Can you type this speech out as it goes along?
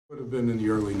Would have been in the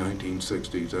early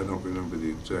 1960s. I don't remember the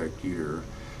exact year.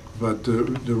 But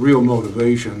the real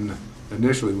motivation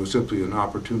initially was simply an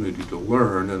opportunity to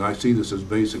learn, and I see this as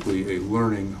basically a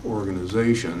learning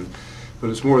organization.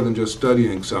 But it's more than just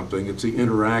studying something. It's the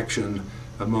interaction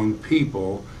among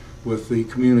people with the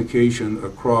communication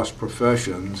across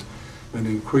professions, and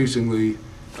increasingly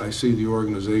I see the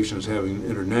organization as having an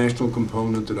international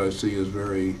component that I see as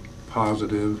very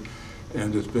positive.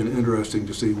 And it's been interesting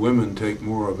to see women take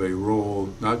more of a role,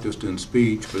 not just in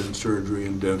speech, but in surgery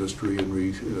and dentistry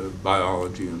and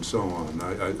biology and so on.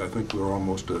 I think we're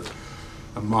almost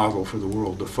a model for the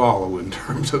world to follow in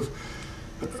terms of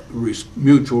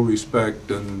mutual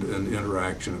respect and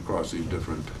interaction across these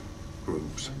different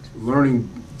groups. Learning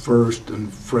first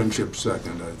and friendship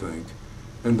second, I think.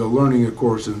 And the learning, of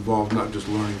course, involves not just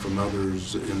learning from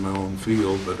others in my own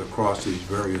field, but across these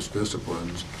various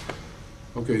disciplines.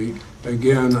 Okay,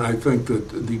 again, I think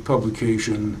that the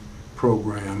publication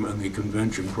program and the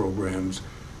convention programs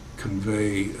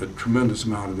convey a tremendous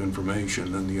amount of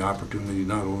information and the opportunity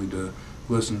not only to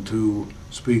listen to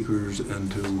speakers and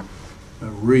to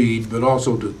read, but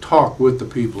also to talk with the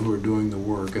people who are doing the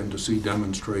work and to see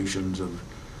demonstrations of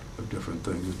different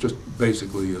things. It's just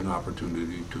basically an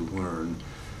opportunity to learn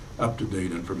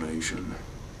up-to-date information.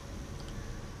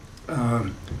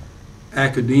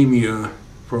 Academia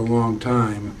for a long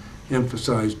time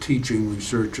emphasized teaching,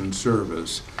 research, and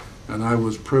service. And I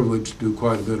was privileged to do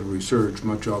quite a bit of research,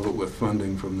 much of it with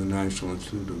funding from the National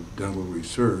Institute of Dental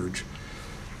Research.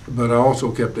 But I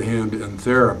also kept a hand in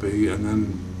therapy and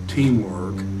then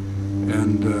teamwork.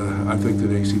 And I think that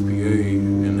ACPA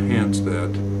enhanced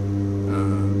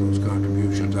those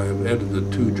contributions. I have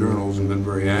edited 2 journals and been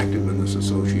very active in this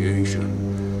association.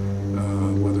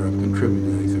 Whether I've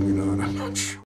contributed